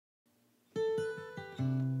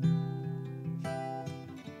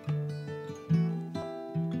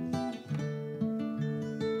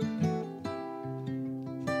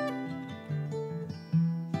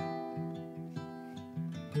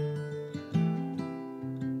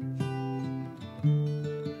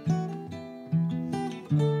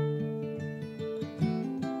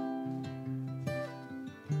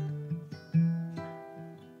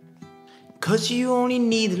'Cause you only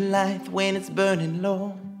need the light when it's burning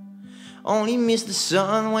low. Only miss the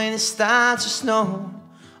sun when it starts to snow.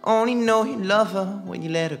 Only know you love her when you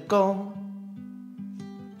let her go.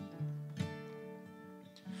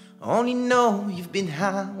 Only know you've been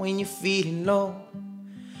high when you're feeling low.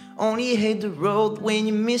 Only hate the road when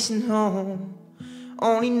you're missing home.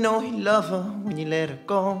 Only know you love her when you let her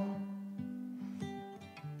go.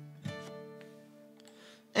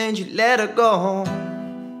 And you let her go.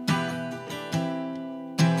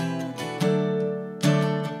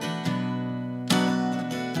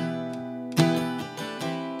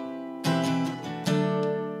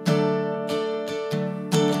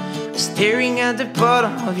 Staring at the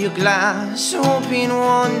bottom of your glass, hoping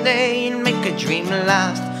one day you'll make a dream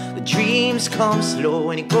last. The dreams come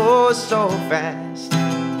slow and it goes so fast.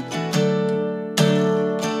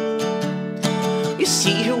 You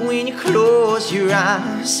see her when you close your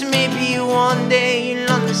eyes. Maybe one day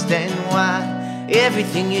you'll understand why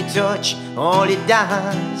everything you touch, all it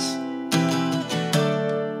does.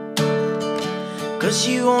 'Cause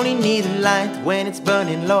you only need a light when it's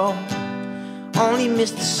burning low. Only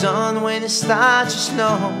miss the sun when it starts to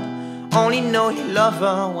snow. Only know you love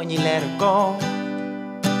her when you let her go.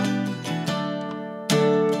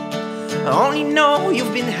 Only know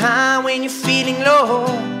you've been high when you're feeling low.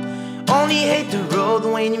 Only hate the road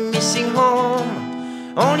when you're missing home.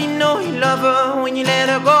 Only know you love her when you let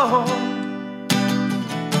her go.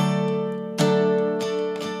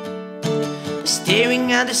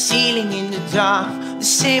 Staring at the ceiling in the dark, the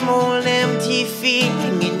same old empty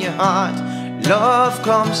feeling in your heart. Love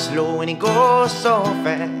comes slow and it goes so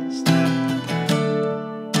fast.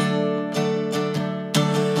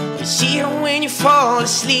 You see her when you fall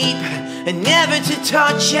asleep, and never to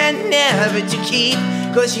touch and never to keep.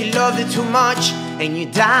 'Cause you loved her too much and you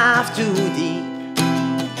dive too deep.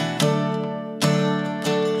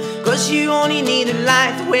 'Cause you only need a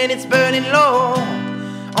light when it's burning low.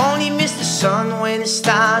 Only miss the sun when it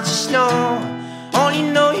starts to snow. Only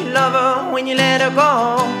know you love her when you let her go.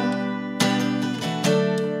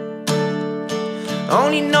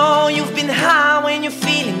 Only know you've been high when you're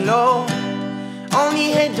feeling low. Only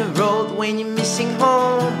hate the road when you're missing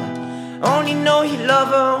home. Only know you love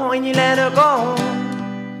her when you let her go.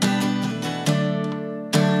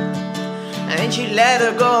 And you let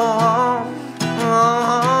her go.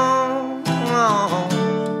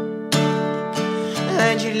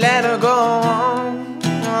 And you let her go.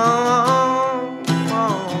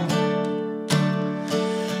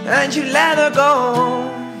 And you let her go.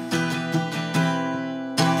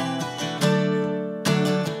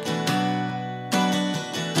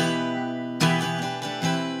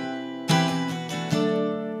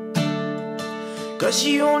 Cause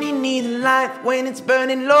you only need a light when it's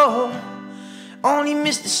burning low. Only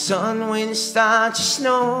miss the sun when it starts to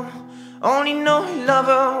snow. Only know you love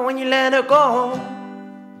her when you let her go.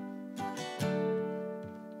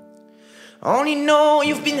 Only know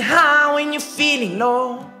you've been high when you're feeling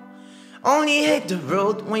low. Only hate the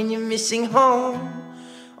road when you're missing home.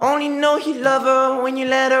 Only know you love her when you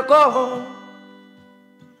let her go.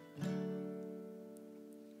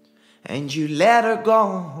 And you let her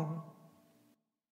go.